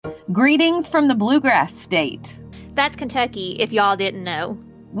Greetings from the Bluegrass State. That's Kentucky, if y'all didn't know.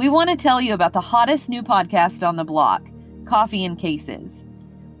 We want to tell you about the hottest new podcast on the block, Coffee and Cases.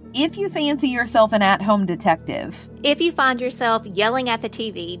 If you fancy yourself an at-home detective, If you find yourself yelling at the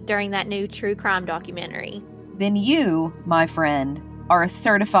TV during that new true crime documentary, then you, my friend, are a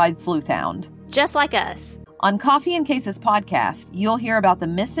certified sleuth hound. just like us. On Coffee and Cases podcast, you'll hear about the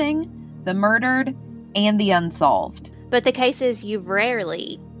missing, the murdered, and the unsolved. But the cases you've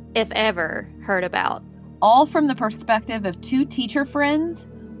rarely, if ever, heard about. All from the perspective of two teacher friends,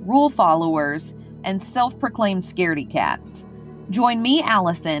 rule followers, and self-proclaimed scaredy cats. Join me,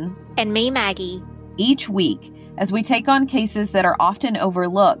 Allison, And me, Maggie. each week as we take on cases that are often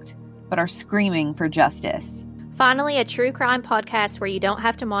overlooked, but are screaming for justice. Finally, a true crime podcast where you don't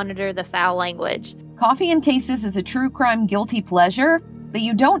have to monitor the foul language. Coffee and Cases is a true crime guilty pleasure that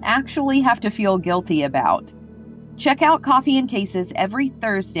you don't actually have to feel guilty about. Check out Coffee and Cases every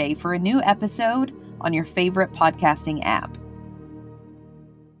Thursday for a new episode on your favorite podcasting app.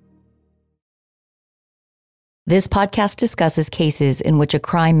 This podcast discusses cases in which a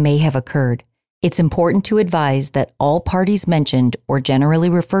crime may have occurred. It's important to advise that all parties mentioned or generally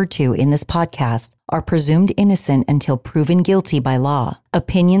referred to in this podcast are presumed innocent until proven guilty by law.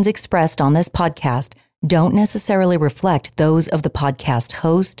 Opinions expressed on this podcast don't necessarily reflect those of the podcast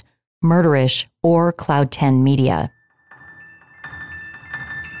host, Murderish, or Cloud 10 Media.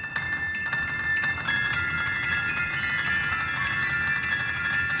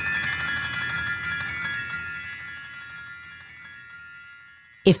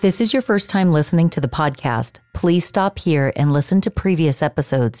 If this is your first time listening to the podcast, please stop here and listen to previous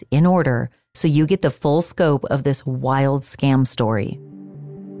episodes in order so you get the full scope of this wild scam story.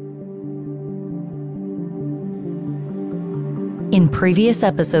 In previous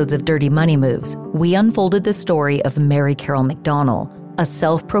episodes of Dirty Money Moves, we unfolded the story of Mary Carol McDonnell, a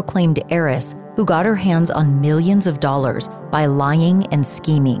self-proclaimed heiress who got her hands on millions of dollars by lying and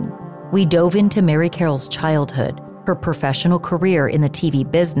scheming. We dove into Mary Carol's childhood, her professional career in the TV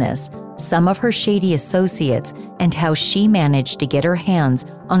business, some of her shady associates, and how she managed to get her hands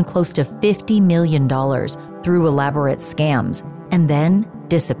on close to $50 million through elaborate scams, and then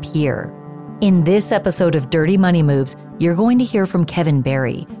disappear. In this episode of Dirty Money Moves, you're going to hear from Kevin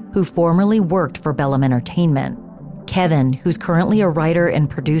Barry, who formerly worked for Bellum Entertainment. Kevin, who's currently a writer and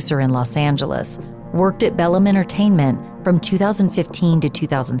producer in Los Angeles, worked at Bellum Entertainment from 2015 to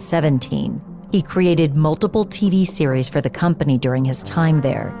 2017. He created multiple TV series for the company during his time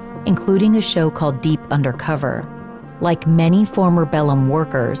there, including a show called Deep Undercover. Like many former Bellum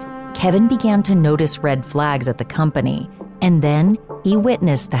workers, Kevin began to notice red flags at the company, and then he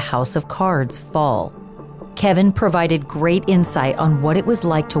witnessed the House of Cards fall. Kevin provided great insight on what it was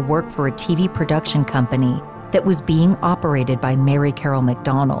like to work for a TV production company that was being operated by Mary Carol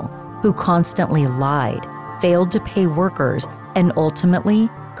McDonnell, who constantly lied, failed to pay workers, and ultimately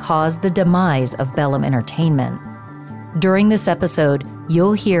caused the demise of Bellum Entertainment. During this episode,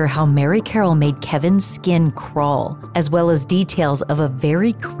 you'll hear how Mary Carol made Kevin's skin crawl, as well as details of a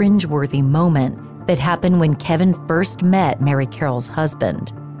very cringeworthy moment that happened when Kevin first met Mary Carol's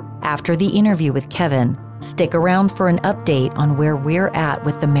husband. After the interview with Kevin, stick around for an update on where we're at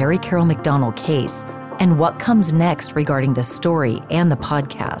with the Mary Carol McDonnell case and what comes next regarding the story and the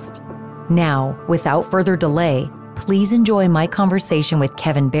podcast. Now, without further delay, please enjoy my conversation with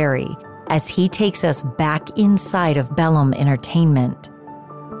Kevin Barry as he takes us back inside of Bellum Entertainment.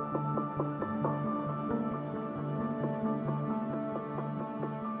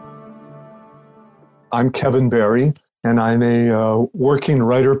 I'm Kevin Barry, and I'm a working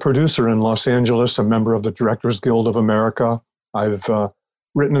writer-producer in Los Angeles, a member of the Directors Guild of America. I've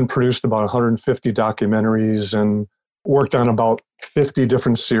written and produced about 150 documentaries and worked on about 50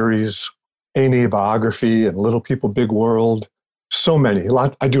 different series, A&E Biography and Little People, Big World, so many.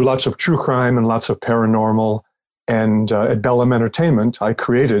 I do lots of true crime and lots of paranormal. And at Bellum Entertainment, I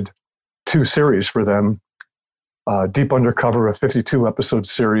created 2 series for them. Deep Undercover, a 52-episode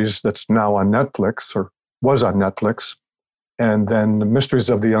series that's now on Netflix, or was on Netflix. And then The Mysteries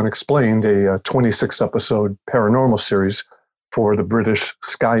of the Unexplained, a 26-episode paranormal series for the British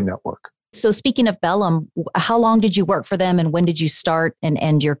Sky Network. So speaking of Bellum, how long did you work for them and when did you start and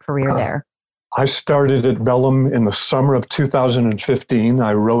end your career there? I started at Bellum in the summer of 2015.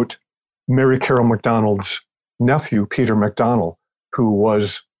 I wrote Mary Carol McDonnell's nephew, Peter McDonnell, who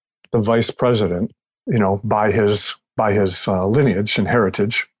was the vice president, by his lineage and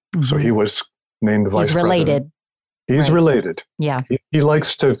heritage. Mm-hmm. So he was named vice president. He's right. related. Yeah. He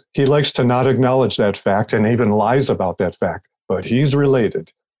likes to not acknowledge that fact and even lies about that fact, but he's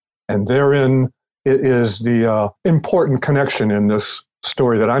related. And therein it is the important connection in this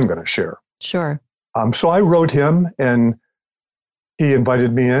story that I'm going to share. Sure. So I wrote him, and he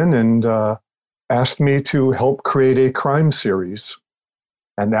invited me in and asked me to help create a crime series.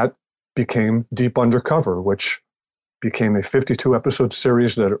 And that became Deep Undercover, which became a 52-episode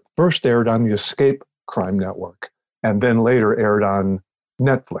series that first aired on the Escape Crime Network and then later aired on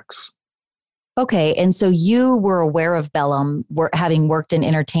Netflix. Okay. And so you were aware of Bellum, having worked in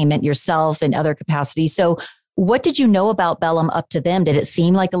entertainment yourself in other capacities. So what did you know about Bellum up to them? Did it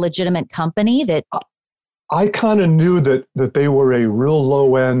seem like a legitimate company that... I kind of knew that they were a real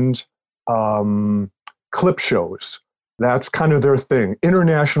low-end clip shows. That's kind of their thing.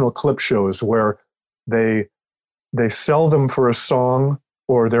 International clip shows where they sell them for a song,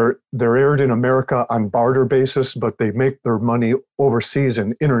 or they're aired in America on barter basis, but they make their money overseas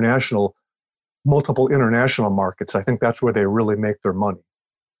in multiple international markets. I think that's where they really make their money.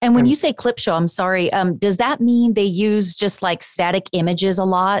 And when you say clip show, I'm sorry, does that mean they use just like static images a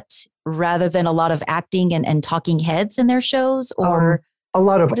lot rather than a lot of acting and talking heads in their shows? Or a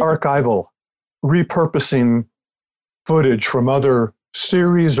lot of archival, repurposing footage from other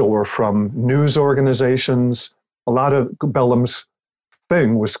series or from news organizations. A lot of Bellum's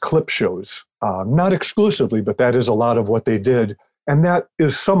thing was clip shows, not exclusively, but that is a lot of what they did. And that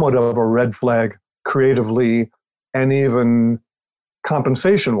is somewhat of a red flag creatively and even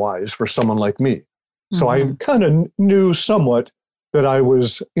compensation-wise for someone like me. So I kind of knew somewhat that I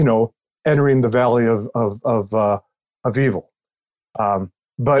was, entering the valley of evil.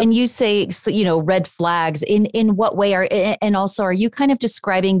 But and you say, red flags. In what way and also are you kind of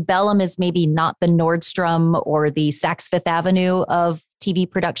describing Bellum as maybe not the Nordstrom or the Saks Fifth Avenue of TV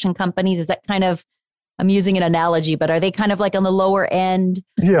production companies? Is that kind of, I'm using an analogy, but are they kind of like on the lower end?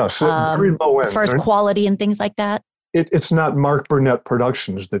 Yes, very low end. As far as quality and things like that? It's not Mark Burnett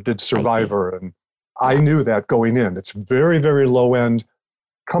Productions that did Survivor. And I knew that going in. It's very, very low end.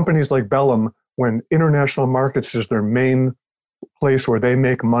 Companies like Bellum, when international markets is their main place where they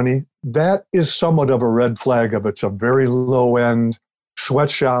make money, that is somewhat of a red flag of it's a very low end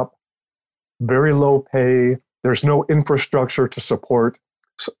sweatshop, very low pay. There's no infrastructure to support.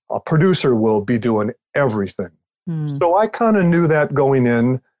 A producer will be doing everything. So I kind of knew that going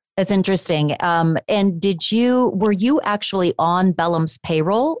in. That's interesting. And were you actually on Bellum's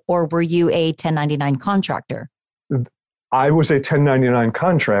payroll, or were you a 1099 contractor? I was a 1099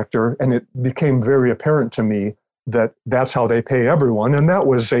 contractor, and it became very apparent to me that that's how they pay everyone. And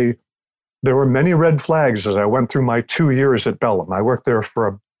there were many red flags as I went through my 2 years at Bellum. I worked there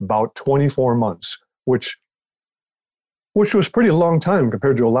for about 24 months, which was pretty long time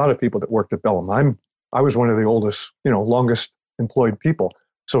compared to a lot of people that worked at Bellum. I was one of the oldest, longest employed people.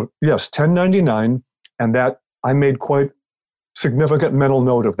 So yes, 1099, and that I made quite significant mental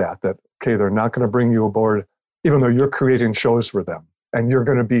note of that, okay, they're not going to bring you aboard, even though you're creating shows for them, and you're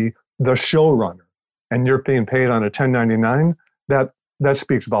going to be the showrunner, and you're being paid on a 1099, that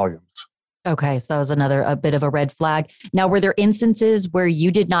speaks volumes. Okay, so that was a bit of a red flag. Now, were there instances where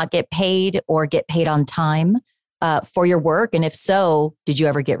you did not get paid or get paid on time for your work? And if so, did you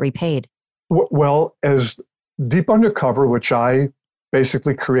ever get repaid? Well, as Deep Undercover, which I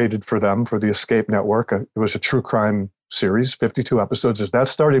basically created for them, for the Escape Network, it was a true crime series, 52 episodes. As that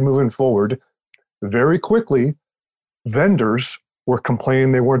started moving forward, very quickly, vendors were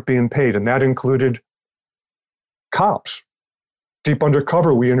complaining they weren't being paid, and that included cops. Deep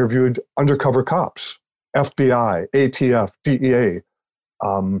Undercover, we interviewed undercover cops, FBI, ATF, DEA.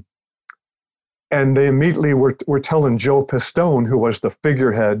 And they immediately were telling Joe Pistone, who was the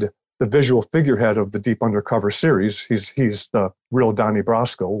visual figurehead of the Deep Undercover series. He's the real Donnie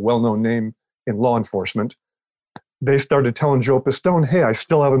Brasco, well-known name in law enforcement. They started telling Joe Pistone, hey, I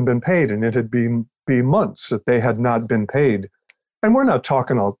still haven't been paid. And it had been months that they had not been paid. And we're not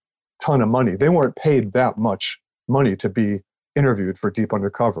talking a ton of money. They weren't paid that much money to be interviewed for Deep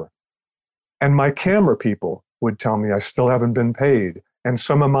Undercover. And my camera people would tell me I still haven't been paid. And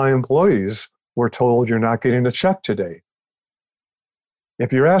some of my employees were told, you're not getting a check today.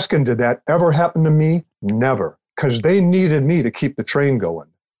 If you're asking, did that ever happen to me? Never, because they needed me to keep the train going.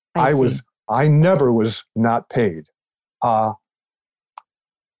 I never was not paid.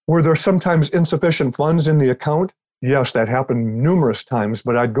 Were there sometimes insufficient funds in the account? Yes, that happened numerous times,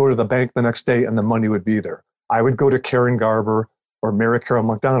 but I'd go to the bank the next day and the money would be there. I would go to Karen Garber or Mary Carol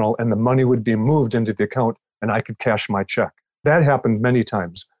McDonald and the money would be moved into the account and I could cash my check. That happened many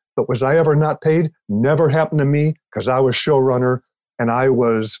times. But was I ever not paid? Never happened to me, because I was showrunner and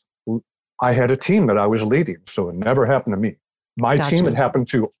I had a team that I was leading. So it never happened to me. My team, it happened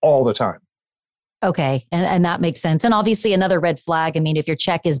to all the time. Okay. And that makes sense. And obviously another red flag. I mean, if your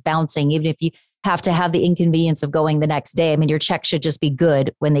check is bouncing, even if have to have the inconvenience of going the next day. I mean, your check should just be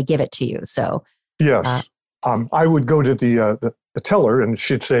good when they give it to you. So yes, I would go to the teller and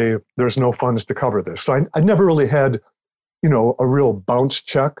she'd say, "There's no funds to cover this." So I never really had, a real bounce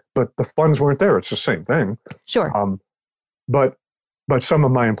check, but the funds weren't there. It's the same thing. sure. But some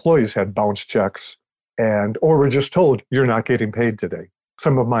of my employees had bounce checks or were just told, "You're not getting paid today."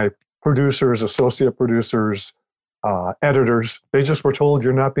 Some of my producers, associate producers, editors, they just were told,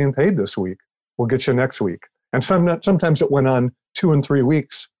 "You're not being paid this week. We'll get you next week." And sometimes it went on 2 and 3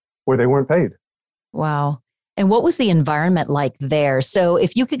 weeks where they weren't paid. Wow. And what was the environment like there? So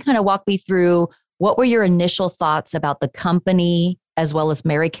if you could kind of walk me through, what were your initial thoughts about the company as well as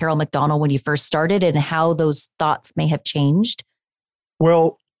Mary Carroll McDonald when you first started and how those thoughts may have changed?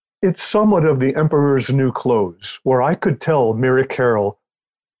 Well, it's somewhat of the emperor's new clothes, where I could tell Mary Carroll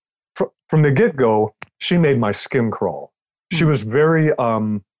from the get-go, she made my skin crawl. She was very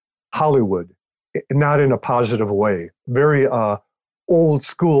Hollywood, not in a positive way, very old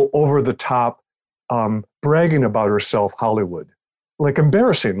school, over the top, bragging about herself Hollywood. Like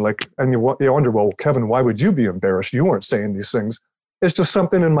embarrassing, and you wonder, well, Kevin, why would you be embarrassed? You weren't saying these things. It's just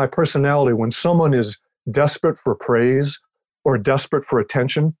something in my personality. When someone is desperate for praise or desperate for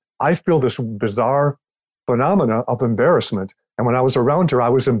attention, I feel this bizarre phenomena of embarrassment. And when I was around her, I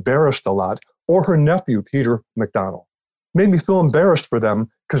was embarrassed a lot. Or her nephew, Peter McDonald, made me feel embarrassed for them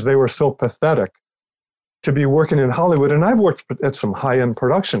because they were so pathetic to be working in Hollywood. And I've worked at some high-end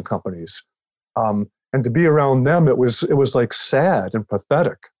production companies. And to be around them, it was like sad and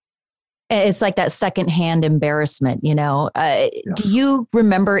pathetic. It's like that secondhand embarrassment, Yes. Do you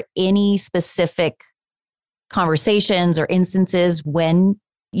remember any specific conversations or instances when,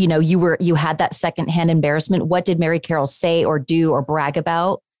 you had that secondhand embarrassment? What did Mary Carroll say or do or brag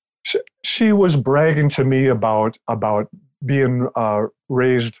about? She was bragging to me about being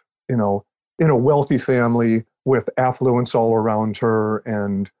raised, in a wealthy family with affluence all around her,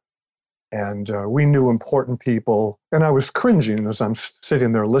 and we knew important people. And I was cringing as I'm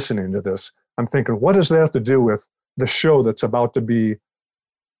sitting there listening to this. I'm thinking, what does that have to do with the show that's about to be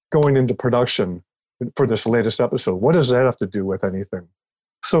going into production for this latest episode? What does that have to do with anything?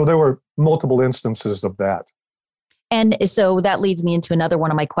 So there were multiple instances of that. And so that leads me into another one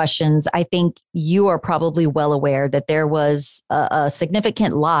of my questions. I think you are probably well aware that there was a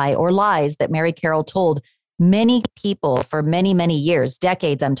significant lie or lies that Mary Carroll told many people for many, many years,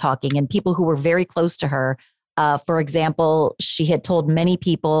 decades I'm talking, and people who were very close to her. For example, she had told many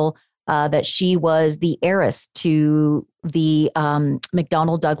people that she was the heiress to the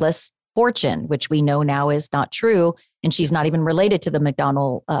McDonnell Douglas fortune, which we know now is not true. And she's not even related to the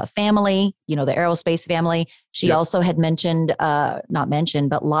McDonnell family, the aerospace family. She also had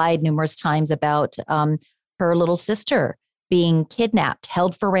but lied numerous times about her little sister being kidnapped,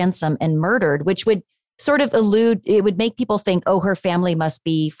 held for ransom, and murdered, which would sort of it would make people think, oh, her family must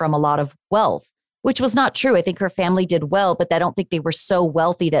be from a lot of wealth, which was not true. I think her family did well, but I don't think they were so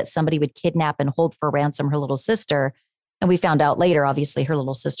wealthy that somebody would kidnap and hold for ransom her little sister. And we found out later, obviously, her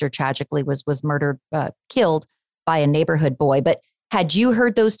little sister tragically was murdered, killed by a neighborhood boy. But had you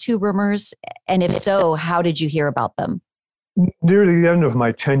heard those two rumors? And if so, how did you hear about them? Near the end of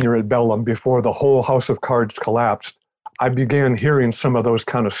my tenure at Bellum, before the whole house of cards collapsed, I began hearing some of those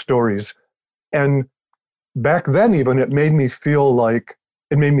kind of stories. And back then, even, it made me feel like,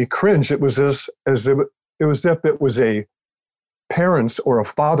 it made me cringe. It was as if it was a parent or a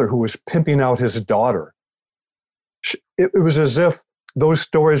father who was pimping out his daughter. It was as if those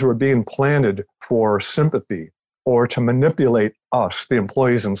stories were being planted for sympathy or to manipulate us, the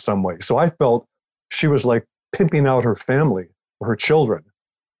employees, in some way. So I felt she was like pimping out her family or her children.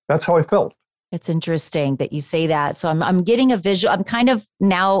 That's how I felt. It's interesting that you say that. So I'm getting a visual. I'm kind of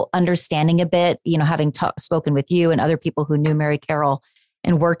now understanding a bit, having spoken with you and other people who knew Mary Carroll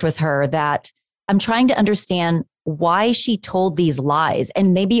and worked with her, that I'm trying to understand why she told these lies.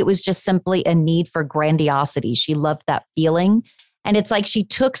 And maybe it was just simply a need for grandiosity. She loved that feeling. And it's like she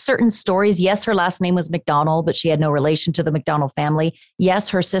took certain stories. Yes, her last name was McDonald, but she had no relation to the McDonald family. Yes,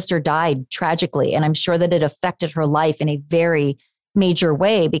 her sister died tragically. And I'm sure that it affected her life in a very major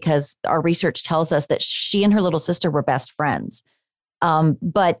way, because our research tells us that she and her little sister were best friends.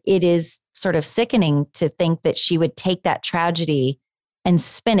 But it is sort of sickening to think that she would take that tragedy and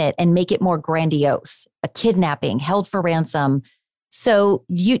spin it and make it more grandiose, a kidnapping, held for ransom. So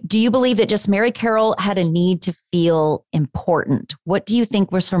do you believe that just Mary Carroll had a need to feel important? What do you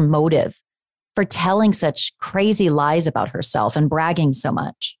think was her motive for telling such crazy lies about herself and bragging so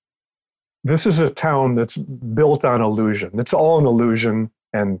much? This is a town that's built on illusion. It's all an illusion.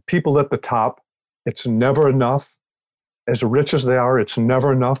 And people at the top, it's never enough. As rich as they are, it's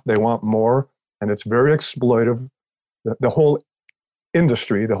never enough. They want more. and it's very exploitive. The whole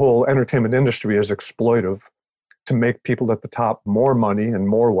industry, the whole entertainment industry is exploitive to make people at the top more money and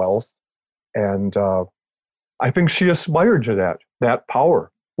more wealth. And I think she aspired to that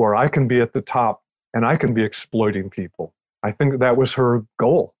power where I can be at the top and I can be exploiting people. I think that was her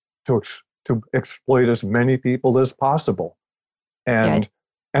goal, to exploit as many people as possible. And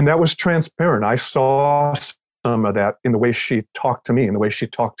that was transparent. I saw some of that in the way she talked to me, in the way she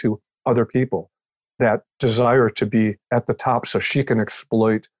talked to other people, that desire to be at the top so she can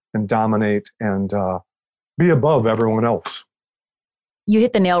exploit and dominate and be above everyone else. You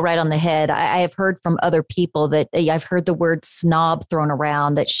hit the nail right on the head. I have heard from other people that I've heard the word snob thrown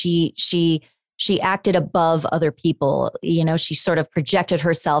around, that she acted above other people. You know, she sort of projected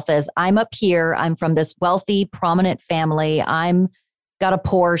herself as, I'm up here, I'm from this wealthy, prominent family, I'm got a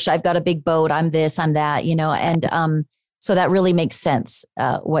Porsche, I've got a big boat, I'm this, I'm that, you know, and so that really makes sense,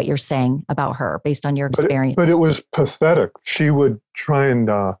 what you're saying about her based on your experience. But it was pathetic. She would try and,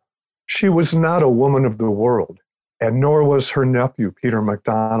 she was not a woman of the world, and nor was her nephew, Peter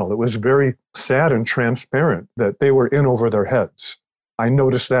McDonald. It was very sad and transparent that they were in over their heads. I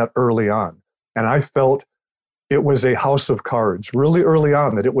noticed that early on. And I felt it was a house of cards really early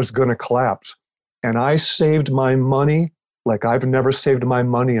on, that it was going to collapse. And I saved my money like I've never saved my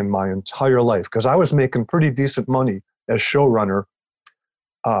money in my entire life, because I was making pretty decent money as showrunner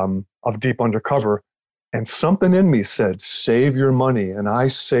of Deep Undercover. And something in me said, save your money. And I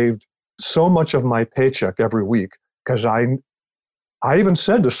saved so much of my paycheck every week, because I even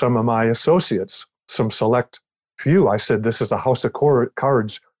said to some of my associates, some select few, I said, this is a house of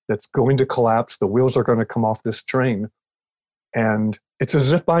cards that's going to collapse. The wheels are going to come off this train. And it's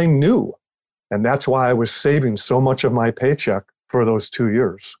as if I knew. And that's why I was saving so much of my paycheck for those 2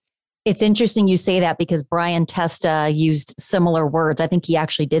 years. It's interesting you say that, because Brian Testa used similar words. I think he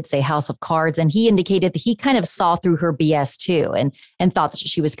actually did say house of cards, and he indicated that he kind of saw through her BS too, and thought that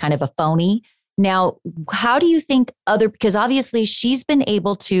she was kind of a phony. Now, how do you think because obviously she's been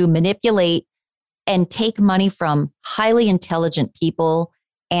able to manipulate and take money from highly intelligent people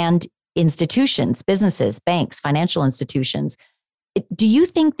and institutions, businesses, banks, financial institutions. Do you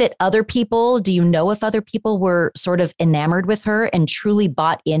think that do you know if other people were sort of enamored with her and truly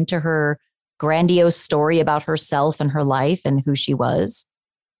bought into her grandiose story about herself and her life and who she was?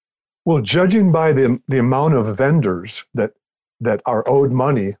 Well, judging by the amount of vendors that are owed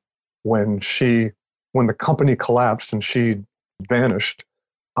money when the company collapsed and she vanished,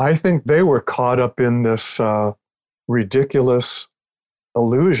 I think they were caught up in this ridiculous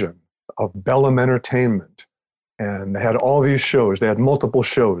illusion of Bellum Entertainment. And they had all these shows. They had multiple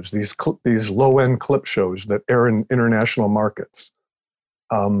shows, these low-end clip shows that air in international markets.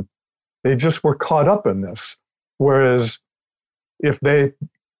 They just were caught up in this. Whereas if they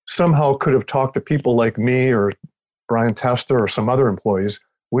somehow could have talked to people like me or Brian Testa or some other employees,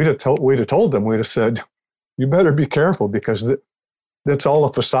 we'd have told them, we'd have said, you better be careful, because that's all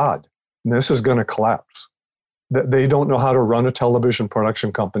a facade. And this is going to collapse. They don't know how to run a television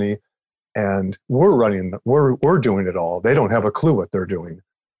production company. And we're doing it all. They don't have a clue what they're doing.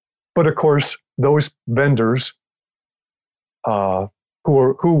 But of course, those vendors who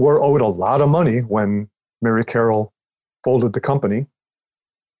were owed a lot of money when Mary Carroll folded the company,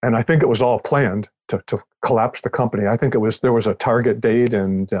 and I think it was all planned to collapse the company. I think there was a target date,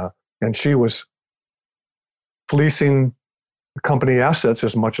 and she was fleecing company assets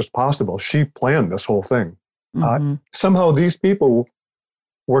as much as possible. She planned this whole thing. Mm-hmm. Somehow these people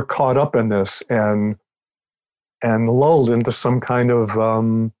were caught up in this and lulled into some kind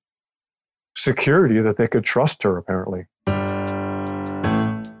of security that they could trust her, apparently.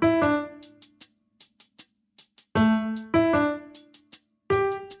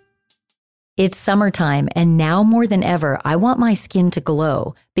 It's summertime, and now more than ever, I want my skin to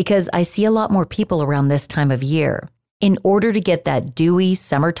glow, because I see a lot more people around this time of year. In order to get that dewy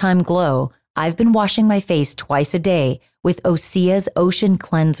summertime glow, I've been washing my face twice a day with Osea's Ocean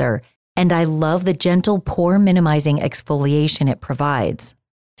Cleanser, and I love the gentle pore-minimizing exfoliation it provides.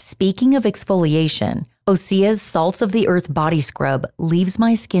 Speaking of exfoliation, Osea's Salts of the Earth Body Scrub leaves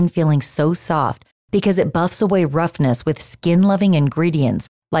my skin feeling so soft because it buffs away roughness with skin-loving ingredients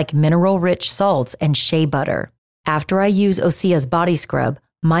like mineral-rich salts and shea butter. After I use Osea's body scrub,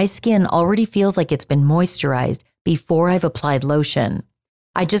 my skin already feels like it's been moisturized before I've applied lotion.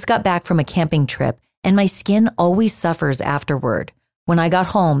 I just got back from a camping trip, and my skin always suffers afterward. When I got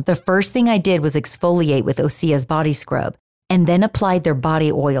home, the first thing I did was exfoliate with Osea's body scrub, and then applied their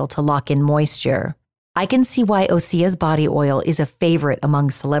body oil to lock in moisture. I can see why Osea's body oil is a favorite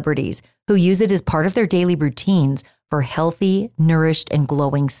among celebrities who use it as part of their daily routines for healthy, nourished, and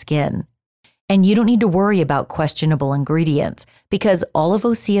glowing skin. And you don't need to worry about questionable ingredients because all of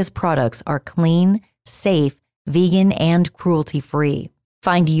Osea's products are clean, safe, vegan, and cruelty-free.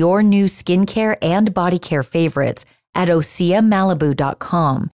 Find your new skincare and body care favorites at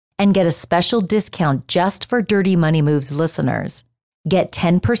OseaMalibu.com and get a special discount just for Dirty Money Moves listeners. Get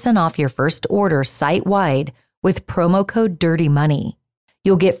 10% off your first order site-wide with promo code Dirty Money.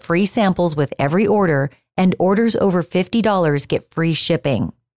 You'll get free samples with every order, and orders over $50 get free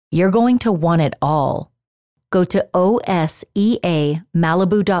shipping. You're going to want it all. Go to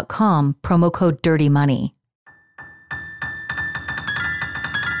OSEAMalibu.com, promo code Dirty Money.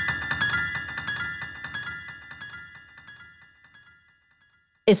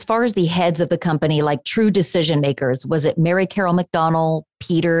 As far as the heads of the company, like true decision makers, was it Mary Carol McDonald,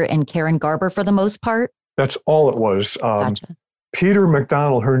 Peter, and Karen Garber for the most part? That's all it was. Gotcha. Peter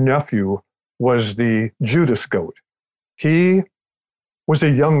McDonald, her nephew, was the Judas goat. He was a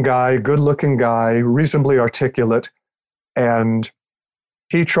young guy, good-looking guy, reasonably articulate, and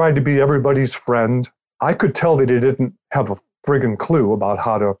he tried to be everybody's friend. I could tell that he didn't have a friggin' clue about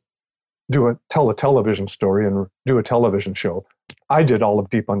how to tell a television story and do a television show. I did all of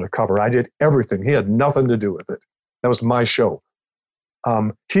Deep Undercover. I did everything. He had nothing to do with it. That was my show.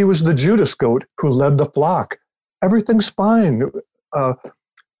 He was the Judas goat who led the flock. Everything's fine.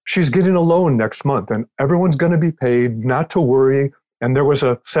 She's getting a loan next month, and everyone's going to be paid, not to worry. And there was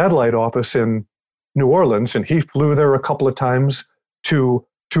a satellite office in New Orleans, and he flew there a couple of times to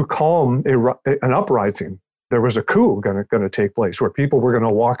calm an uprising. There was a coup going to take place where people were going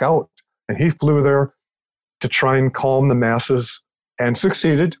to walk out, and he flew there to try and calm the masses and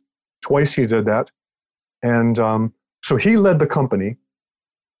succeeded. Twice he did that. And so he led the company.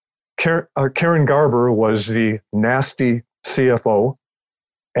 Karen Garber was the nasty CFO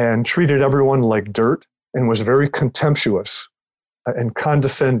and treated everyone like dirt and was very contemptuous and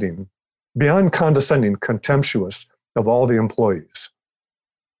condescending, beyond condescending, contemptuous of all the employees.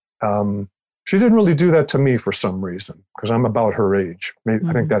 She didn't really do that to me for some reason, because I'm about her age. Maybe,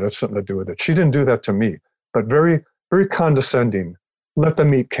 I think that had something to do with it. She didn't do that to me, but very, very condescending. Let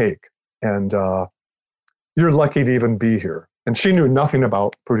them eat cake, and you're lucky to even be here. And she knew nothing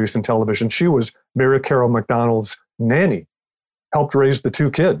about producing television. She was Mary Carol McDonald's nanny, helped raise the two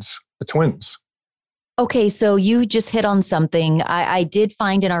kids, the twins. Okay, so you just hit on something. I did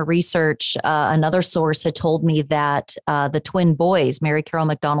find in our research, another source had told me that the twin boys, Mary Carol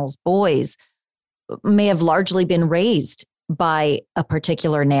McDonald's boys, may have largely been raised by a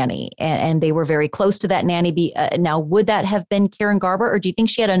particular nanny, and they were very close to that nanny. Now, would that have been Karen Garber, or do you think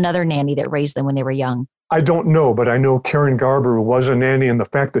she had another nanny that raised them when they were young? I don't know, but I know Karen Garber was a nanny, and the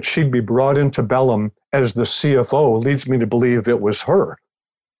fact that she'd be brought into Bellum as the CFO leads me to believe it was her.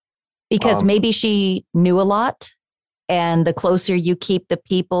 Because maybe she knew a lot, and the closer you keep the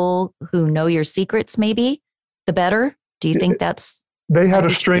people who know your secrets, maybe, the better. Do you think that's... They had a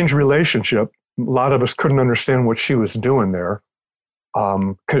strange relationship. A lot of us couldn't understand what she was doing there,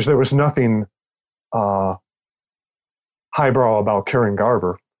 because there was nothing highbrow about Karen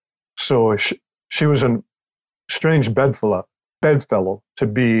Garber. So she was a strange bedfellow to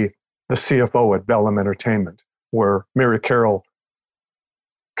be the CFO at Bellum Entertainment, where Mary Carol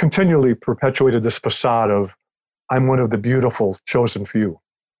continually perpetuated this facade of, I'm one of the beautiful chosen few.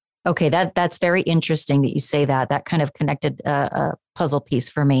 Okay, that's very interesting that you say that. That kind of connected a puzzle piece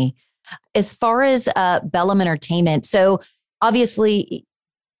for me. As far as Bellum Entertainment, so obviously,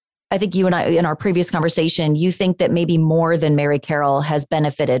 I think you and I, in our previous conversation, you think that maybe more than Mary Carol has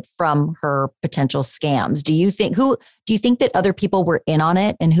benefited from her potential scams. Do you think that other people were in on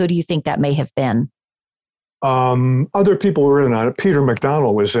it, and who do you think that may have been? Other people were in on it. Peter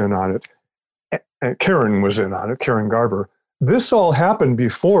McDonald was in on it. And Karen was in on it, Karen Garber. This all happened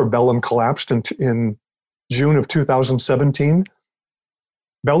before Bellum collapsed in June of 2017.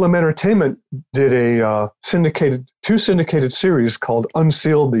 Bellum Entertainment did two syndicated series called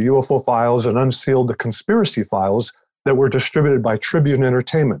Unsealed the UFO Files and Unsealed the Conspiracy Files that were distributed by Tribune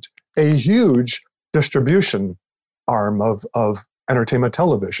Entertainment, a huge distribution arm of entertainment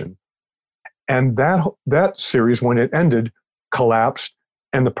television. And that series, when it ended, collapsed,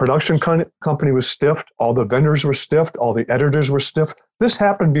 and the production company was stiffed, all the vendors were stiffed, all the editors were stiffed. This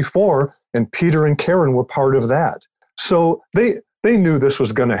happened before, and Peter and Karen were part of that. So they knew this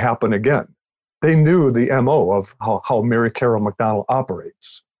was going to happen again. They knew the MO of how Mary Carol McDonald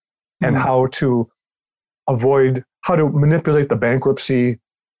operates, and how to manipulate the bankruptcy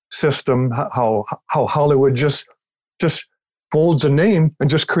system, how Hollywood just folds a name and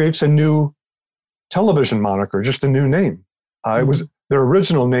just creates a new television moniker, just a new name. It was their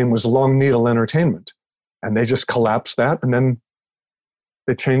original name was Long Needle Entertainment, and they just collapsed that, and then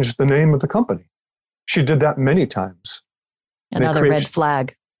They changed the name of the company. She did that many times. Another red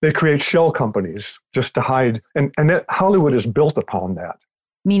flag. They create shell companies just to hide. And Hollywood is built upon that.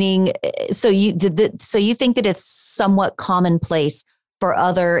 Meaning, so you think that it's somewhat commonplace for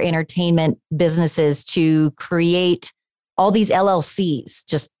other entertainment businesses to create all these LLCs,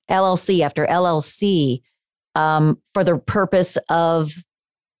 just LLC after LLC, for the purpose of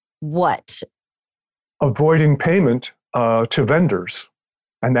what? Avoiding payment to vendors.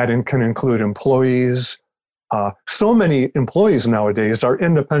 And that can include employees. So many employees nowadays are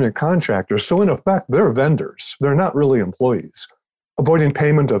independent contractors. So in effect, they're vendors. They're not really employees. Avoiding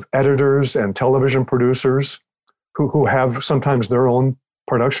payment of editors and television producers who have sometimes their own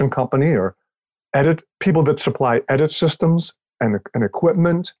production company, or people that supply edit systems and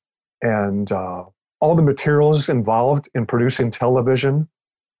equipment and all the materials involved in producing television,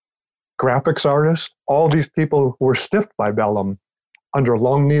 graphics artists. All these people were stiffed by Bellum under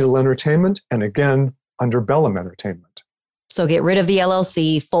Long Needle Entertainment, and again under Bellum Entertainment. So get rid of the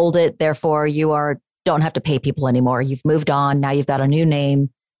LLC, fold it. Therefore, you don't have to pay people anymore. You've moved on. Now you've got a new name,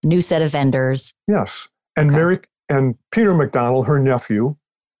 a new set of vendors. Yes. And okay. Peter McDonald, her nephew,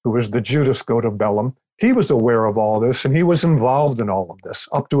 who was the Judas goat of Bellum, he was aware of all this, and he was involved in all of this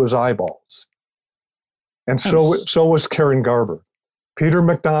up to his eyeballs. And so was Karen Garber. Peter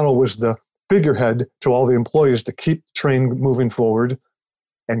McDonald was the figurehead to all the employees to keep the train moving forward,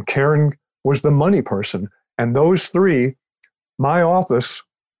 and Karen was the money person. And those three, my office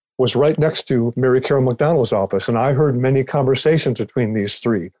was right next to Mary Carol McDonald's office, and I heard many conversations between these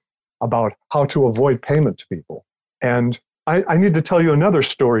three about how to avoid payment to people. And I need to tell you another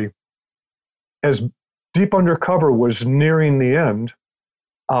story. As Deep Undercover was nearing the end,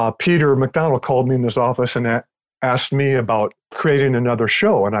 Peter McDonald called me in his office and asked me about creating another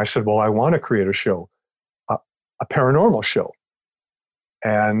show. And I said, well, I want to create a show, a paranormal show.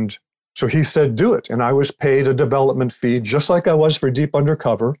 And so he said, do it. And I was paid a development fee, just like I was for Deep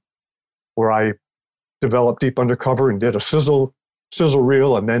Undercover, where I developed Deep Undercover and did a sizzle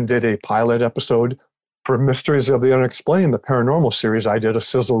reel and then did a pilot episode. For Mysteries of the Unexplained, the paranormal series, I did a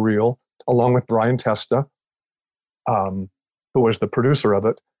sizzle reel along with Brian Testa, who was the producer of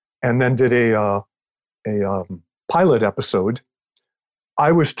it, and then did a pilot episode.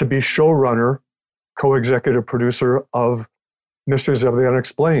 I was to be showrunner, co-executive producer of Mysteries of the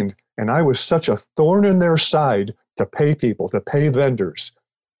Unexplained, and I was such a thorn in their side to pay people, to pay vendors,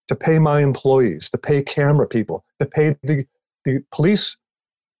 to pay my employees, to pay camera people, to pay the police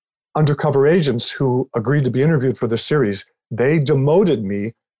undercover agents who agreed to be interviewed for the series. They demoted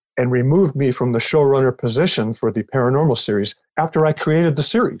me and removed me from the showrunner position for the paranormal series after I created the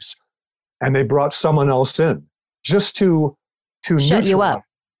series. And they brought someone else in just to shut you up,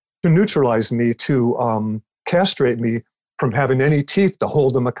 to neutralize me, to castrate me from having any teeth to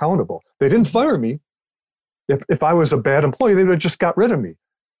hold them accountable. They didn't fire me. If I was a bad employee, they would have just got rid of me.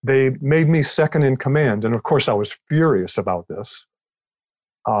 They made me second in command. And of course, I was furious about this.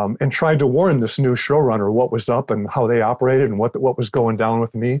 And tried to warn this new showrunner what was up and how they operated and what was going down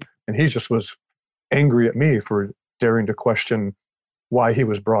with me. And he just was angry at me for daring to question why he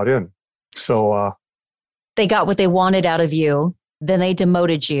was brought in. So they got what they wanted out of you. Then they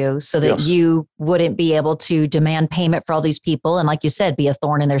demoted you so that yes. you wouldn't be able to demand payment for all these people. And like you said, be a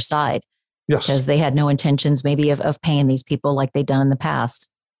thorn in their side. Yes. Because they had no intentions maybe of paying these people like they'd done in the past.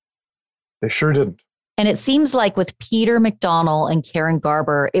 They sure didn't. And it seems like with Peter McDonald and Karen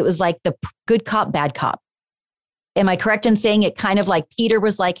Garber, it was like the good cop, bad cop. Am I correct in saying it kind of like Peter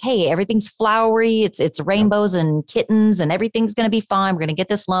was like, hey, everything's flowery. It's rainbows and kittens and everything's going to be fine. We're going to get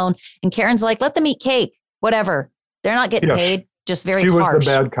this loan. And Karen's like, let them eat cake, whatever. They're not getting paid. Just very harsh. She was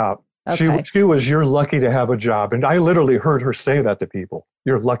the bad cop. Okay. She was, you're lucky to have a job. And I literally heard her say that to people.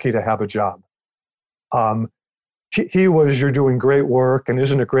 You're lucky to have a job. He was, you're doing great work. And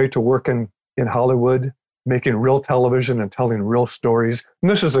isn't it great to work in Hollywood, making real television and telling real stories? And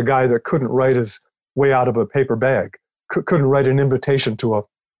this is a guy that couldn't write his way out of a paper bag, couldn't write an invitation to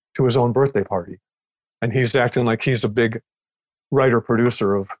his own birthday party. And he's acting like he's a big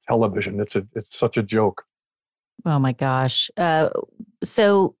writer-producer of television. It's such a joke. Oh my gosh.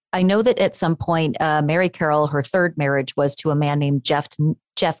 So I know that at some point, Mary Carol, her third marriage was to a man named Jeff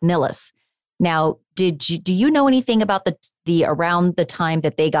Nillis. Now, do you know anything about the around the time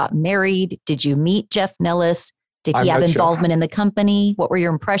that they got married? Did you meet Jeff Nillis? Did he have involvement in the company? What were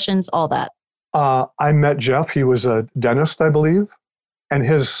your impressions? All that. I met Jeff. He was a dentist, I believe. And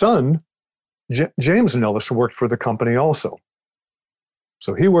his son, James Nillis, worked for the company also.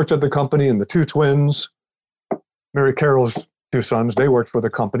 So he worked at the company, and the two twins, Mary Carol's two sons, they worked for the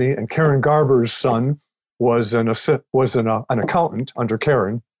company. And Karen Garber's son was an accountant under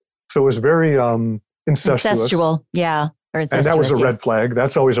Karen. So it was very incestuous. Incestual, yeah. Or And that was a red yes. flag.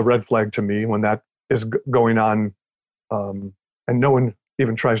 That's always a red flag to me when that is going on, and no one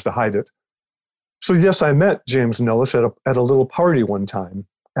even tries to hide it. So yes, I met James Nellis at a little party one time,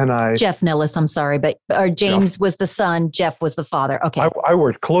 and Jeff Nellis, I'm sorry, but James was the son, Jeff was the father. Okay. I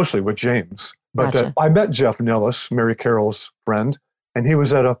worked closely with James, but Gotcha. I met Jeff Nellis, Mary Carroll's friend, and he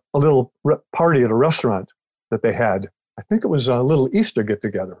was at a little party at a restaurant that they had. I think it was a little Easter get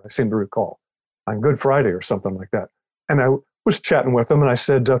together, I seem to recall, on Good Friday or something like that. And I was chatting with him, and I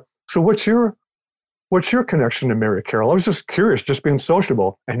said, so what's your connection to Mary Carroll? I was just curious, just being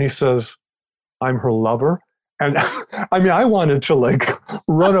sociable. And he says, I'm her lover. And I mean, I wanted to like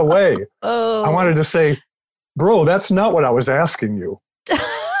run away. Oh. I wanted to say, bro, that's not what I was asking you.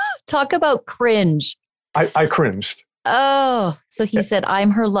 Talk about cringe. I cringed. Oh, so he said,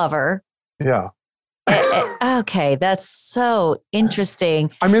 I'm her lover. Yeah. Okay, that's so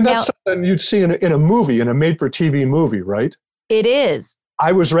interesting. I mean, that's something you'd see in a movie, in a made-for-TV movie, right? It is.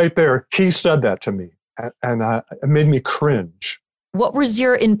 I was right there. He said that to me, and it made me cringe. What was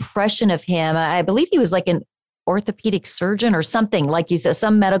your impression of him? I believe he was like an orthopedic surgeon or something, like you said,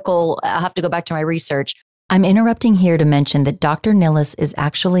 some medical. I'll have to go back to my research. I'm interrupting here to mention that Dr. Nellis is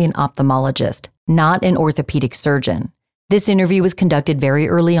actually an ophthalmologist, not an orthopedic surgeon. This interview was conducted very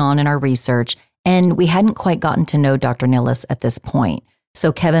early on in our research, and we hadn't quite gotten to know Dr. Nellis at this point,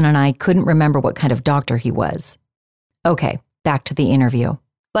 so Kevin and I couldn't remember what kind of doctor he was. Okay, back to the interview.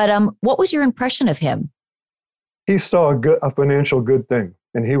 But what was your impression of him? He saw a financial good thing,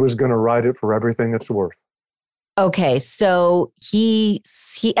 and he was going to ride it for everything it's worth. Okay, so he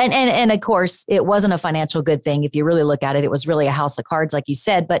and of course, it wasn't a financial good thing. If you really look at it, it was really a house of cards, like you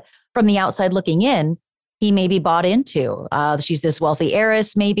said. But from the outside looking in, he maybe bought into. She's this wealthy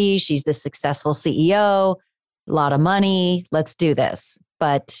heiress, maybe. She's this successful CEO, a lot of money. Let's do this.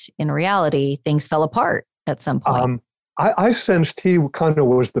 But in reality, things fell apart at some point. I sensed he kind of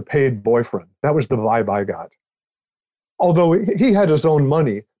was the paid boyfriend. That was the vibe I got. Although he had his own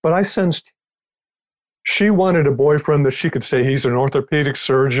money, but I sensed she wanted a boyfriend that she could say he's an orthopedic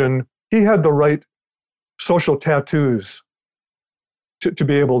surgeon. He had the right social tattoos to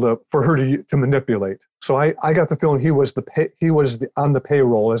be able for her to manipulate. So I got the feeling he was on the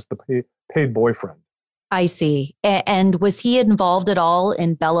payroll as the paid boyfriend. I see. And was he involved at all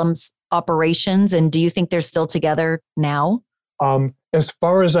in Bellum's operations? And do you think they're still together now? As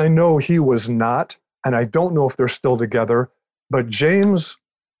far as I know, he was not. And I don't know if they're still together. But James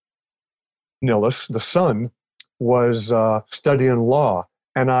Nellis, the son, was studying law.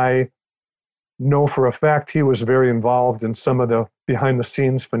 And I know for a fact he was very involved in some of the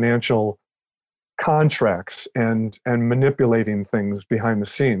behind-the-scenes financial contracts and manipulating things behind the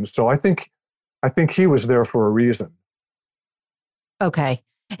scenes. So I think he was there for a reason. Okay.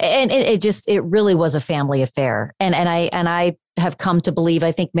 And it really was a family affair. And I have come to believe,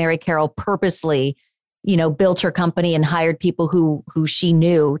 I think Mary Carroll purposely, built her company and hired people who she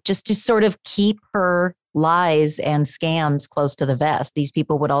knew just to sort of keep her lies and scams close to the vest. These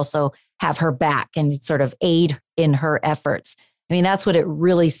people would also have her back and sort of aid in her efforts. I mean, that's what it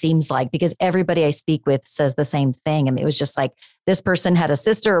really seems like, because everybody I speak with says the same thing. I mean, it was just like this person had a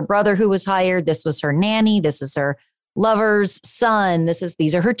sister or brother who was hired. This was her nanny. This is her lover's son.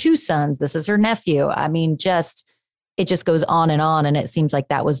 These are her two sons. This is her nephew. I mean, it just goes on. And it seems like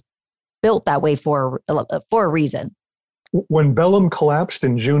that was built that way for a reason. When Bellum collapsed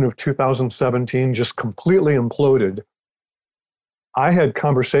in June of 2017, just completely imploded, I had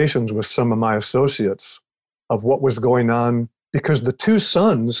conversations with some of my associates of what was going on, because the two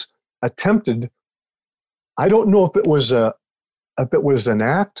sons attempted, I don't know if it was an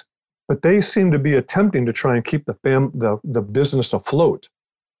act, but they seemed to be attempting to try and keep the business afloat.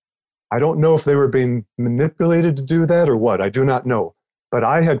 I don't know if they were being manipulated to do that or what. I do not know. But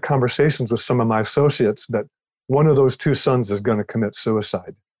I had conversations with some of my associates that one of those two sons is going to commit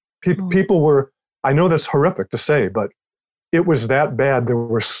suicide. People were, I know that's horrific to say, but it was that bad. There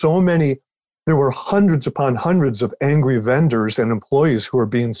were hundreds upon hundreds of angry vendors and employees who were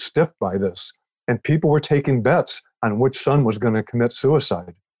being stiffed by this. And people were taking bets on which son was going to commit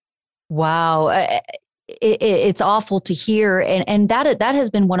suicide. Wow. It's awful to hear. And that has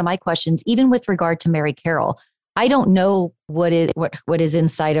been one of my questions, even with regard to Mary Carroll. I don't know what is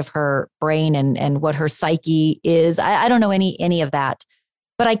inside of her brain and what her psyche is. I don't know any of that.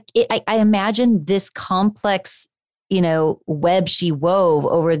 But I imagine this complex, web she wove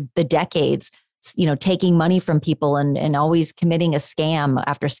over the decades taking money from people and always committing a scam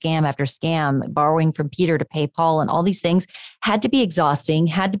after scam after scam, borrowing from Peter to pay Paul, and all these things had to be exhausting,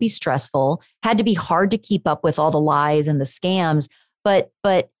 had to be stressful, had to be hard to keep up with all the lies and the scams. But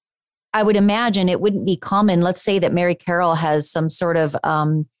I would imagine it wouldn't be common. Let's say that Mary Carroll has some sort of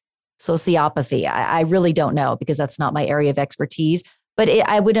sociopathy. I really don't know because that's not my area of expertise. But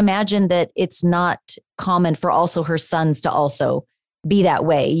I would imagine that it's not common for also her sons to also be that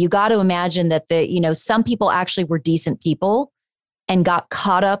way. You got to imagine that some people actually were decent people and got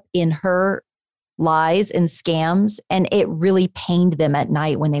caught up in her lies and scams, and it really pained them at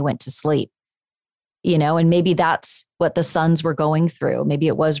night when they went to sleep. And maybe that's what the sons were going through. Maybe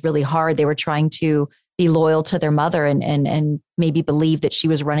it was really hard. They were trying to be loyal to their mother and maybe believe that she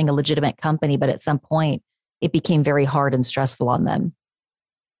was running a legitimate company, but at some point it became very hard and stressful on them.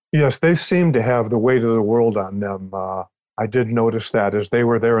 Yes, they seemed to have the weight of the world on them. I did notice that as they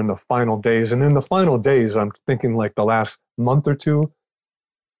were there in the final days. And in the final days, I'm thinking like the last month or two,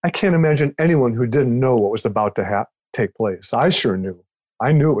 I can't imagine anyone who didn't know what was about to take place. I sure knew.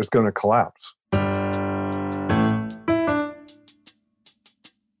 I knew it was going to collapse.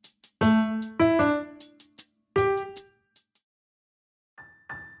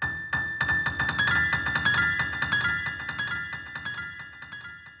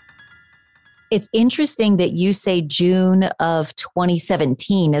 It's interesting that you say June of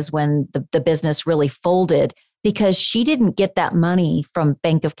 2017 is when the business really folded, because she didn't get that money from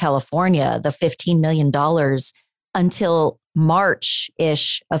Bank of California, the $15 million, until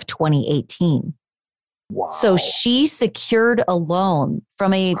March-ish of 2018. Wow. So she secured a loan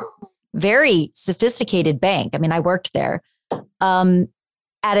from a very sophisticated bank. I mean, I worked there at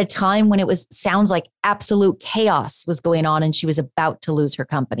a time when sounds like absolute chaos was going on and she was about to lose her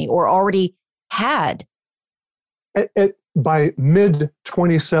company or already had. By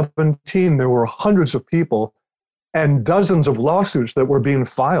mid-2017, there were hundreds of people and dozens of lawsuits that were being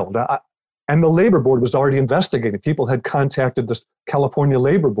filed. And the labor board was already investigating. People had contacted the California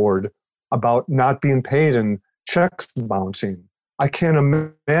Labor Board about not being paid and checks bouncing. I can't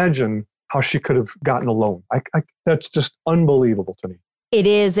imagine how she could have gotten a loan. That's just unbelievable to me. It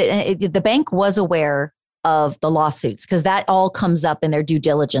is. The bank was aware of the lawsuits because that all comes up in their due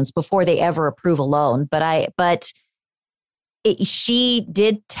diligence before they ever approve a loan. She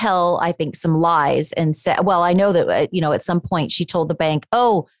did tell, I think, some lies and said, well, I know that, at some point she told the bank,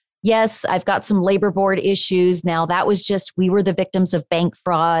 oh, yes, I've got some labor board issues. Now that was just, we were the victims of bank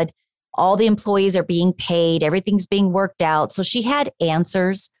fraud. All the employees are being paid. Everything's being worked out. So she had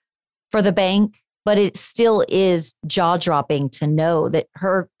answers for the bank, but it still is jaw-dropping to know that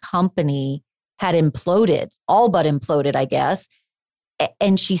her company had imploded, all but imploded, I guess.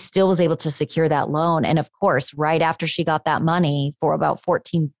 And she still was able to secure that loan. And of course, right after she got that money for about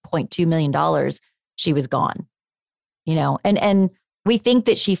 $14.2 million, she was gone. And we think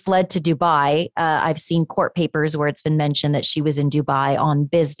that she fled to Dubai. I've seen court papers where it's been mentioned that she was in Dubai on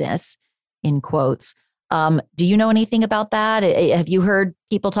business, in quotes. Do you know anything about that? Have you heard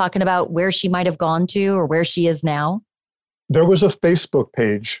people talking about where she might have gone to or where she is now? There was a Facebook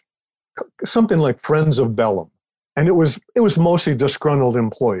page, something like Friends of Bellum. And it was mostly disgruntled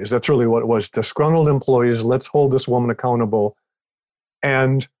employees. That's really what it was. Disgruntled employees. Let's hold this woman accountable.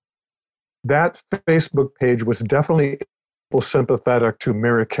 And that Facebook page was definitely sympathetic to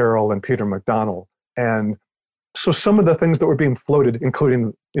Mary Carroll and Peter McDonald. And so some of the things that were being floated,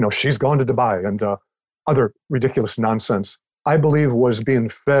 including, she's gone to Dubai and other ridiculous nonsense, I believe was being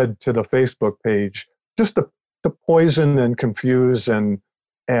fed to the Facebook page just to poison and confuse and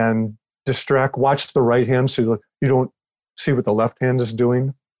distract, watch the right hand so you don't see what the left hand is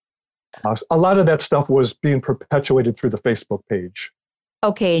doing. A lot of that stuff was being perpetuated through the Facebook page.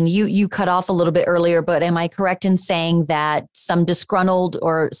 Okay, and you cut off a little bit earlier, but am I correct in saying that some disgruntled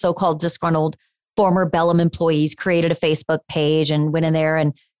or so-called disgruntled former Bellum employees created a Facebook page and went in there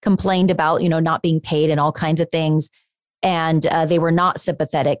and complained about, not being paid and all kinds of things, and they were not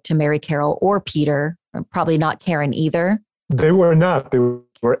sympathetic to Mary Carroll or Peter, or probably not Karen either? They were not. They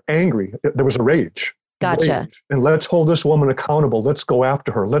were angry. There was a rage. Gotcha. Rage. And let's hold this woman accountable. Let's go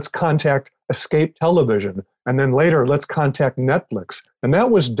after her. Let's contact Escape Television. And then later, let's contact Netflix. And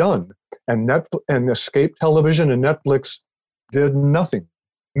that was done. And Escape Television and Netflix did nothing.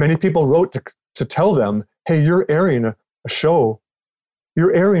 Many people wrote to tell them, hey, you're airing a show.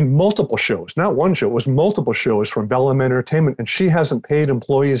 You're airing multiple shows, not one show. It was multiple shows from Bellum Entertainment. And she hasn't paid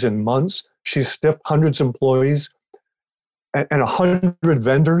employees in months. She's stiffed hundreds of employees and 100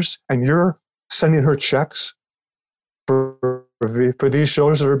 vendors. And you're sending her checks for these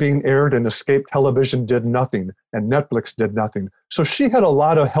shows that are being aired, and Escape Television did nothing, and Netflix did nothing. So she had a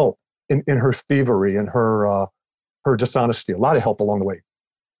lot of help in her thievery and her dishonesty. A lot of help along the way.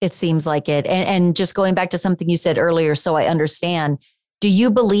 It seems like it. And just going back to something you said earlier, so I understand, do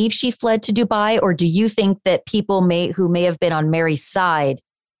you believe she fled to Dubai, or do you think that people who may have been on Mary's side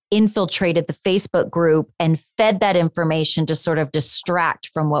infiltrated the Facebook group and fed that information to sort of distract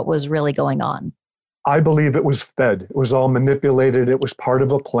from what was really going on? I believe it was fed. It was all manipulated. It was part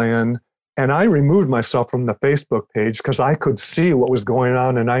of a plan. And I removed myself from the Facebook page because I could see what was going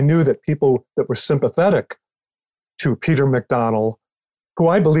on. And I knew that people that were sympathetic to Peter McDonald, who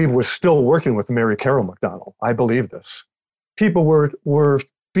I believe was still working with Mary Carroll McDonald. I believe this. People were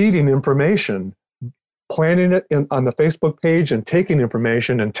feeding information, planning it on the Facebook page and taking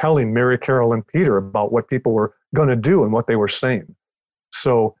information and telling Mary Carroll and Peter about what people were going to do and what they were saying.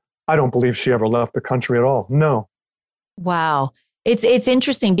 So I don't believe she ever left the country at all. No. Wow. It's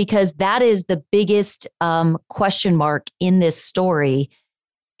interesting because that is the biggest question mark in this story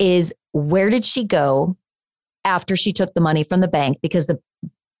is where did she go after she took the money from the bank? Because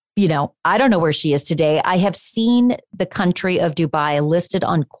I don't know where she is today. I have seen the country of Dubai listed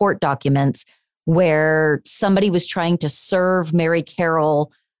on court documents where somebody was trying to serve Mary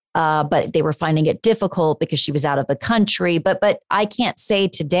Carroll, but they were finding it difficult because she was out of the country. But I can't say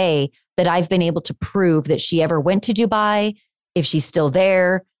today that I've been able to prove that she ever went to Dubai, if she's still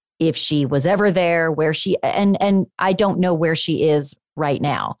there, if she was ever there, where she, and I don't know where she is right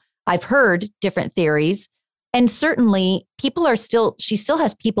now. I've heard different theories. And certainly she still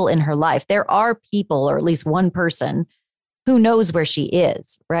has people in her life. There are people, or at least one person, who knows where she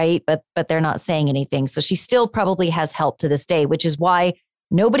is, right? But they're not saying anything. So she still probably has help to this day, which is why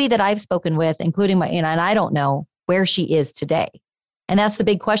nobody that I've spoken with, including and I don't know where she is today. And that's the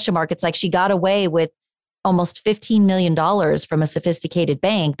big question mark. It's like she got away with almost $15 million from a sophisticated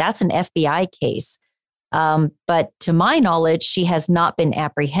bank. That's an FBI case. But to my knowledge, she has not been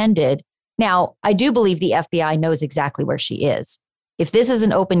apprehended. Now, I do believe the FBI knows exactly where she is. If this is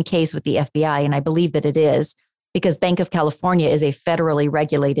an open case with the FBI, and I believe that it is, because Bank of California is a federally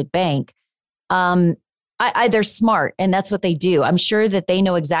regulated bank, they're smart, and that's what they do. I'm sure that they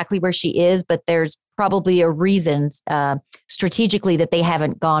know exactly where she is, but there's probably a reason strategically that they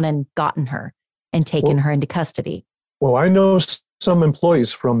haven't gone and gotten her and taken her into custody. Well, I know some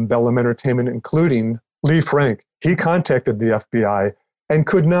employees from Bellum Entertainment, including Lee Frank. He contacted the FBI and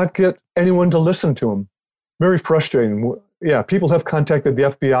could not get anyone to listen to him. Very frustrating. Yeah, people have contacted the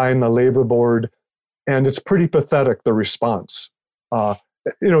FBI and the labor board, and it's pretty pathetic, the response.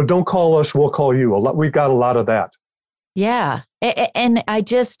 Don't call us, we'll call you. We got a lot of that. Yeah. And I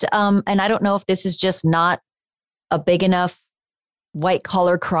just, and I don't know if this is just not a big enough white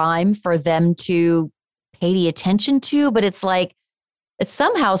collar crime for them to pay the attention to, but it's like, it's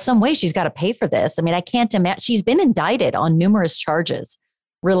somehow, some way she's got to pay for this. I mean, I can't imagine. She's been indicted on numerous charges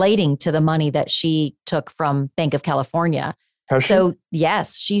relating to the money that she took from Bank of California. So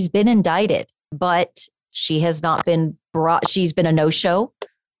yes, she's been indicted, but she has not been brought. She's been a no-show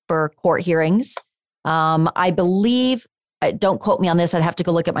for court hearings. I believe, don't quote me on this, I'd have to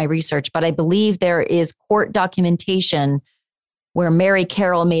go look at my research, but I believe there is court documentation where Mary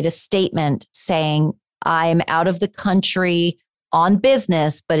Carroll made a statement saying, I'm out of the country on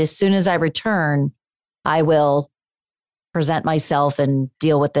business, but as soon as I return, I will present myself and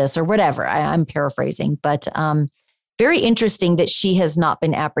deal with this or whatever. I'm paraphrasing, but very interesting that she has not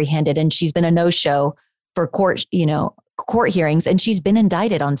been apprehended, and she's been a no-show for court hearings, and she's been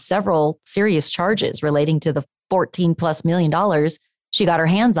indicted on several serious charges relating to the $14+ million she got her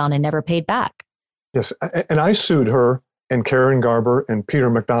hands on and never paid back. Yes, and I sued her and Karen Garber and Peter